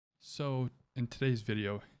So in today's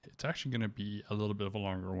video, it's actually going to be a little bit of a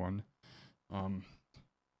longer one.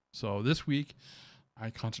 So this week, I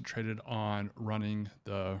concentrated on running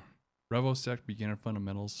the RevoSec Beginner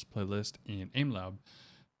Fundamentals playlist in AimLab,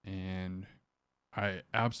 and I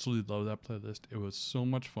absolutely love that playlist. It was so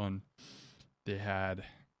much fun. They had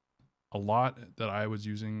a lot that I was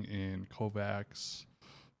using in Kovacs,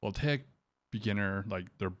 Voltaic Beginner, like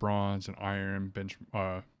their bronze and iron bench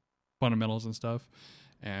fundamentals and stuff.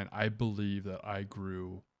 And I believe that I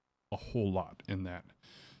grew a whole lot in that.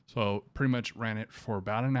 So pretty much ran it for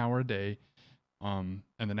about an hour a day. And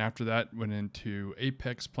then after that went into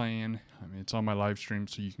Apex playing. I mean, it's on my live stream,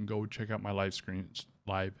 so you can go check out my live streams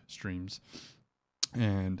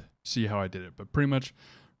and see how I did it. But pretty much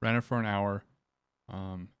ran it for an hour.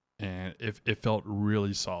 And it felt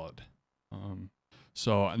really solid.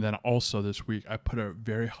 So, and then also this week, I put a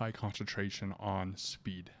very high concentration on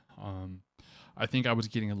speed. I think I was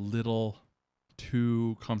getting a little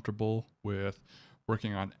too comfortable with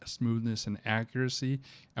working on smoothness and accuracy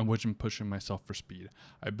and wasn't pushing myself for speed.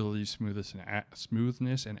 I believe smoothness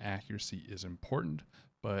and accuracy is important,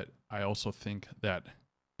 but I also think that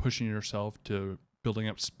pushing yourself to building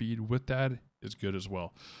up speed with that is good as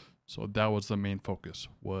well. So that was the main focus,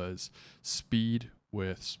 was speed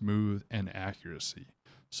with smooth and accuracy.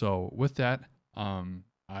 So with that,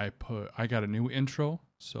 I got a new intro,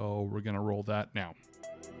 so we're gonna roll that now.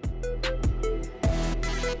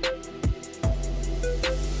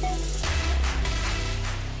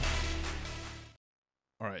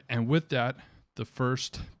 All right, and with that, the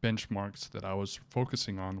first benchmarks that I was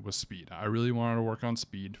focusing on was speed. I really wanted to work on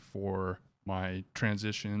speed for my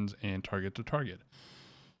transitions and target to target.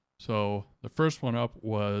 So the first one up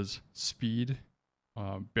was speed,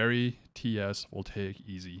 BerryTS Voltaic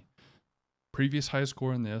Easy. Previous high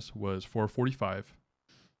score in this was 445.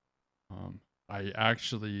 I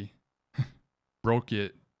actually broke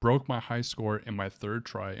my high score in my third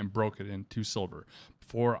try and broke it into silver.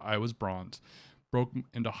 Before I was bronze, broke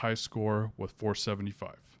into high score with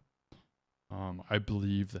 475. I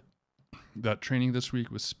believe that training this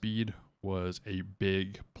week with speed was a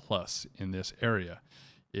big plus in this area.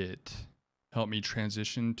 It helped me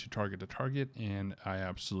transition to target, and I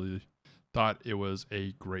absolutely thought it was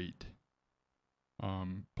a great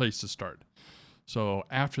place to start. So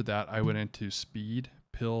after that, I went into speed,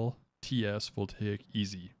 PillTS, Voltaic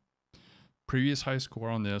Easy. Previous high score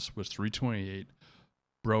on this was 328,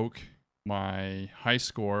 broke my high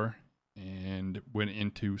score and went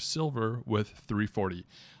into silver with 340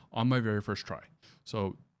 on my very first try.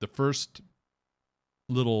 So the first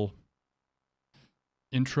little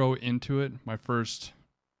intro into it, my first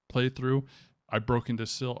playthrough, I broke into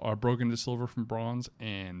silver from bronze,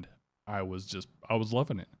 and I was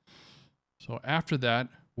loving it. So after that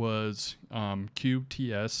was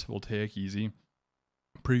CubeTS Voltaic Easy.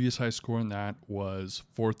 Previous high score in that was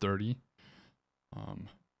 430.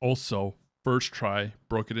 Also, first try,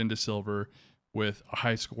 broke it into silver with a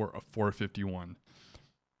high score of 451.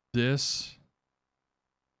 This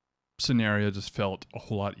scenario just felt a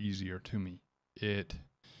whole lot easier to me. It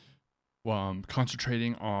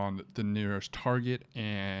concentrating on the nearest target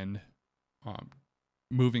and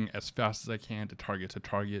moving as fast as I can to target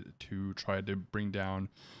to try to bring down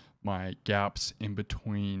my gaps in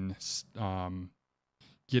between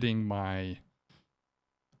getting my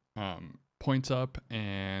points up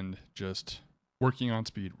and just working on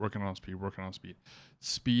speed.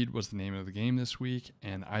 Speed was the name of the game this week,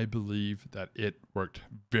 and I believe that it worked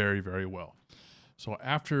very, very well. So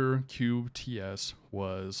after CubeTS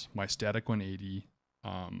was my Static 180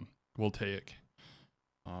 Voltaic.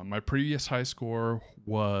 My previous high score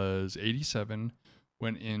was 87.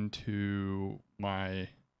 Went into I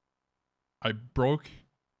broke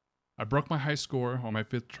my high score on my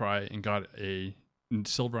fifth try and got a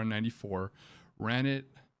silver on 94. Ran it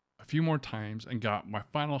a few more times and got my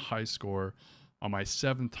final high score on my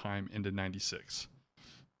seventh time into 96.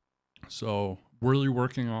 So really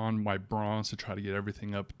working on my bronze to try to get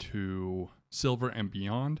everything up to silver and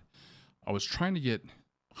beyond. I was trying to get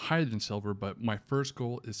higher than silver, but my first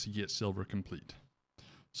goal is to get silver complete.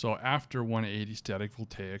 So after 180 Static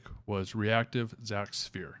Voltaic was reactive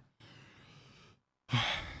ZacXYZ.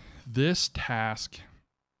 This task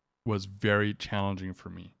was very challenging for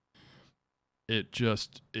me. It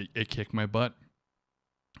kicked my butt.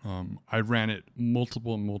 I ran it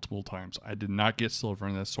multiple times. I did not get silver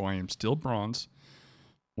in this, so I am still bronze.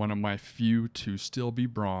 One of my few to still be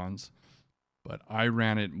bronze. But I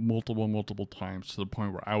ran it multiple times to the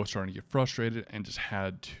point where I was starting to get frustrated and just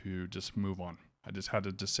had to just move on. I just had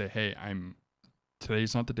to just say, hey,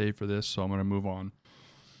 today's not the day for this, so I'm going to move on.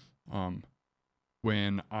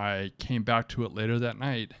 when I came back to it later that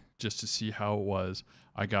night just to see how it was,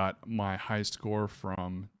 I got my high score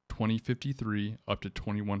from 2053 up to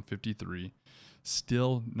 2153.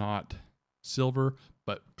 Still not silver,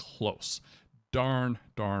 but close. Darn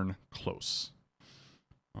close.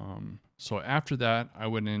 So after that, I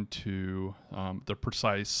went into the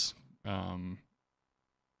precise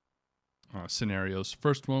scenarios.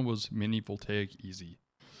 First one was mini voltaic easy.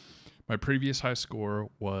 My previous high score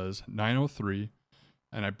was 903,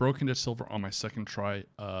 and I broke into silver on my second try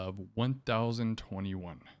of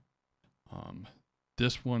 1021.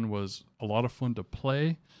 This one was a lot of fun to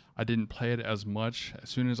play. I didn't play it as much. As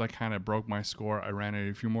soon as I kind of broke my score, I ran it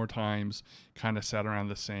a few more times, kind of sat around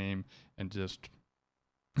the same, and just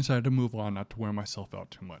decided to move on, not to wear myself out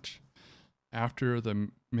too much. After the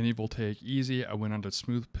mini voltaic easy, I went on to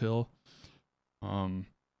smooth pill.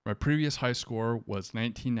 My previous high score was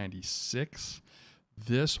 1996.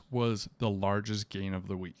 This was the largest gain of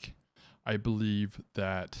the week. I believe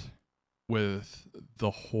that with the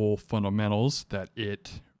whole fundamentals that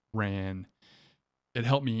it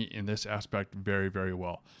helped me in this aspect very, very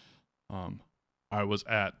well. I was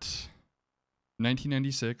at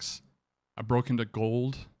 1996. I broke into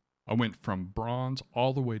gold. I went from bronze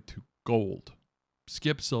all the way to gold.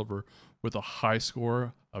 Skipped silver with a high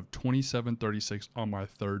score of 2736 on my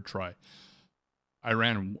third try. I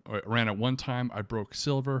ran it one time, I broke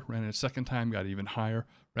silver, ran it a second time, got even higher,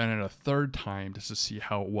 ran it a third time just to see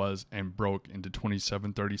how it was, and broke into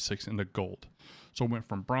 2736 into gold. So I went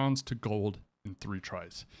from bronze to gold in 3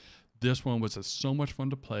 tries. This one was so much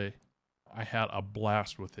fun to play. I had a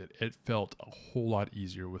blast with it. It felt a whole lot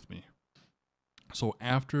easier with me. So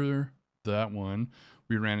after that one,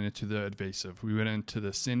 we ran into the evasive. We went into the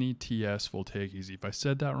SiniTS Voltaic Easy. If I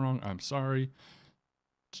said that wrong, I'm sorry.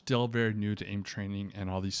 Still very new to aim training and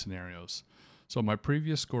all these scenarios. So my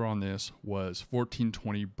previous score on this was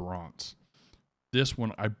 1420 bronze. This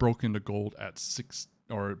one I broke into gold at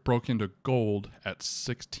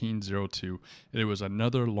 1602. And it was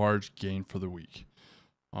another large gain for the week.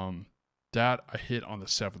 That I hit on the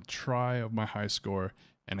 7th try of my high score,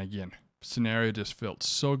 and again, scenario just felt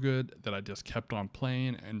so good that I just kept on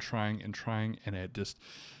playing and trying, and I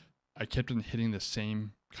kept on hitting the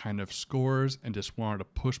same kind of scores and just wanted to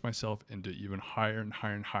push myself into even higher and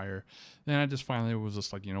higher and higher. Then I just finally was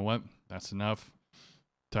just like, you know what, that's enough,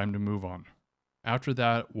 time to move on. After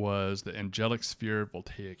that was the Angelic Sphere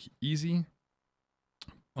Voltaic Easy.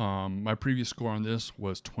 My previous score on this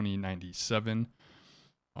was 2097.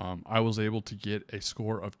 I was able to get a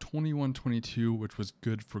score of 2122, which was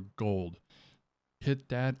good for gold. Hit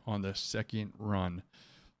that on the second run.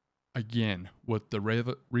 Again, with the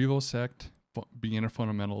RevoSect beginner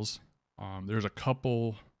fundamentals, there's a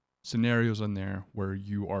couple scenarios in there where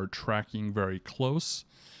you are tracking very close,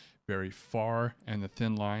 very far, and the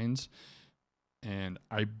thin lines. And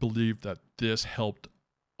I believe that this helped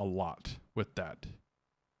a lot with that.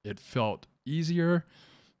 It felt easier.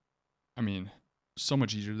 I mean, so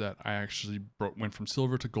much easier that I actually went from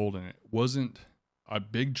silver to gold, and it wasn't a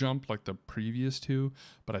big jump like the previous two,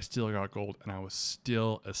 but I still got gold, and I was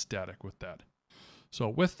still ecstatic with that. So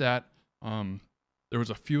with that, there was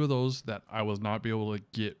a few of those that I was not be able to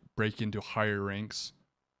break into higher ranks.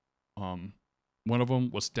 One of them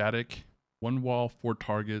was static, 1 wall, 4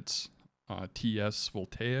 targets, TS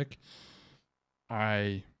Voltaic.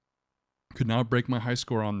 I could not break my high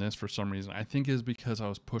score on this for some reason. I think it's because I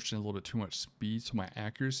was pushing a little bit too much speed, so my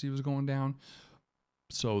accuracy was going down.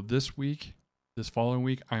 So this following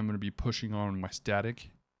week, I'm going to be pushing on my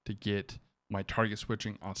static to get my target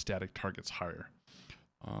switching on static targets higher.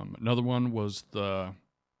 Another one was the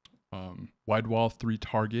wide wall 3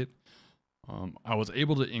 target. I was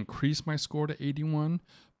able to increase my score to 81,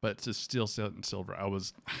 but it's still set in silver. I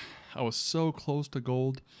was so close to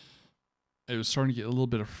gold. It was starting to get a little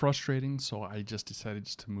bit frustrating, so I just decided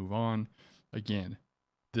to move on. Again,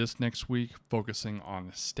 this next week, focusing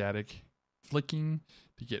on static flicking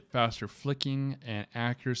to get faster flicking and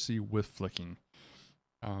accuracy with flicking.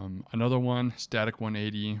 Another one, static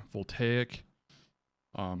 180 Voltaic.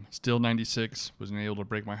 Still 96, wasn't able to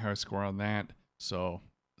break my high score on that. So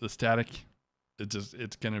the static,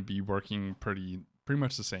 it's gonna be working pretty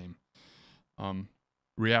much the same.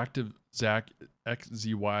 Reactive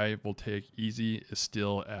ZacXYZ Voltaic Easy is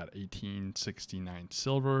still at 1869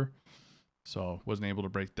 silver, so wasn't able to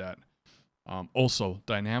break that. Also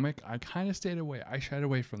dynamic, I kind of stayed away. I shied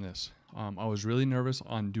away from this. I was really nervous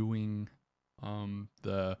on doing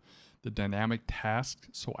the dynamic task,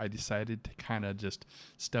 so I decided to kind of just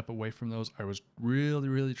step away from those. I was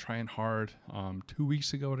really trying hard 2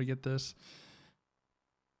 weeks ago to get this.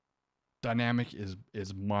 dynamic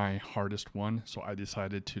is my hardest one. So I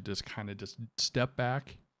decided to just kind of just step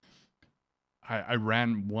back. I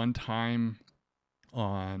ran one time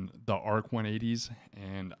on the ARC 180s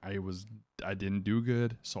and I didn't do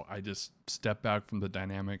good. So I just stepped back from the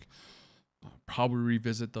dynamic. Probably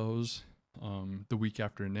revisit those the week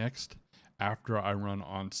after next, after I run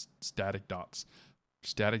on static dots.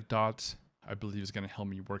 Static dots, I believe, is going to help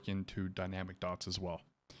me work into dynamic dots as well.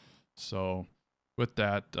 So with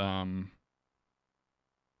that,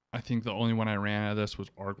 I think the only one I ran out of this was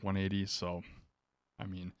ARC 180. So, I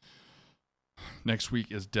mean, next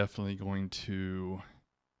week is definitely going to,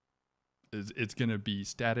 it's going to be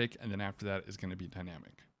static, and then after that is going to be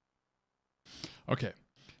dynamic. Okay,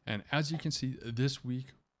 and as you can see, this week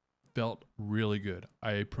felt really good.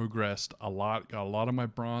 I progressed a lot, got a lot of my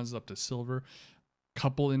bronze up to silver,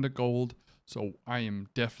 couple into gold, so I am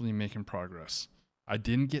definitely making progress. I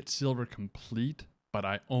didn't get silver complete, but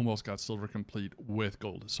I almost got silver complete with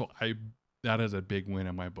gold. So that is a big win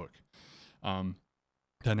in my book.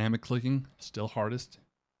 Dynamic clicking, still hardest.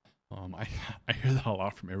 I hear that a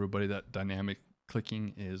lot from everybody, that dynamic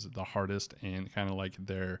clicking is the hardest and kind of like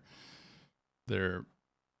their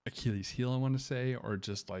Achilles heel, I want to say, or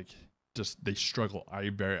just they struggle.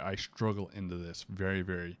 I struggle into this very,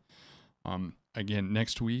 very. Again,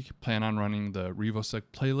 next week, plan on running the RevoSec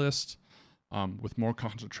playlist. With more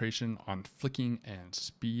concentration on flicking and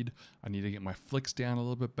speed. I need to get my flicks down a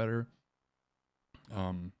little bit better.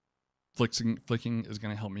 Flicking is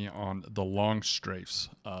going to help me on the long strafes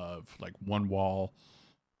of like one wall,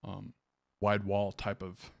 wide wall type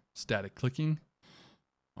of static clicking.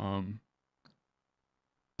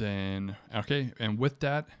 Then, okay, and with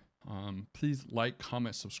that, please like,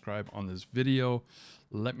 comment, subscribe on this video.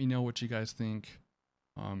 Let me know what you guys think.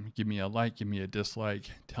 Give me a like, give me a dislike.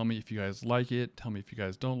 Tell me if you guys like it. Tell me if you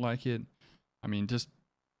guys don't like it. I mean, just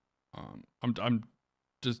I'm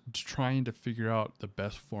just trying to figure out the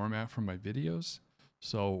best format for my videos.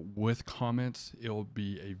 So with comments, it will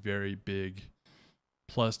be a very big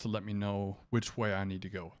plus to let me know which way I need to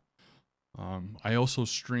go. I also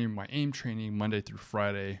stream my aim training Monday through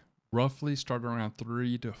Friday, roughly start around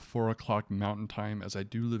 3 to 4 o'clock Mountain Time, as I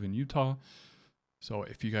do live in Utah. So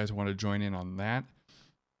if you guys want to join in on that,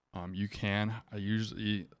 you can.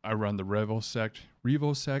 I run the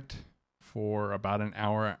RevoSec for about an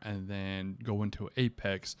hour and then go into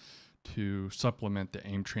Apex to supplement the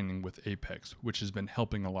aim training with Apex, which has been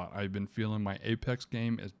helping a lot. I've been feeling my Apex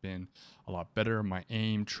game has been a lot better. My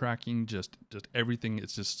aim tracking, just everything,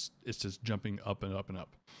 it's just jumping up and up and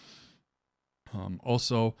up.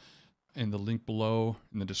 Also, in the link below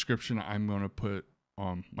in the description, I'm going to put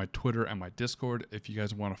my Twitter and my Discord. If you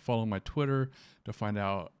guys want to follow my Twitter to find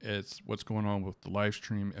out what's going on with the live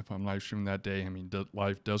stream, if I'm live streaming that day, I mean, the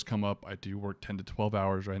live does come up. I do work 10 to 12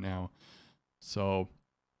 hours right now. So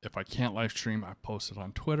if I can't live stream, I post it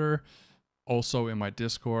on Twitter. Also in my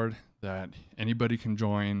Discord that anybody can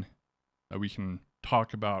join, that we can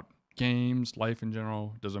talk about games, life in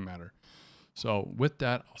general, doesn't matter. So with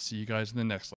that, I'll see you guys in the next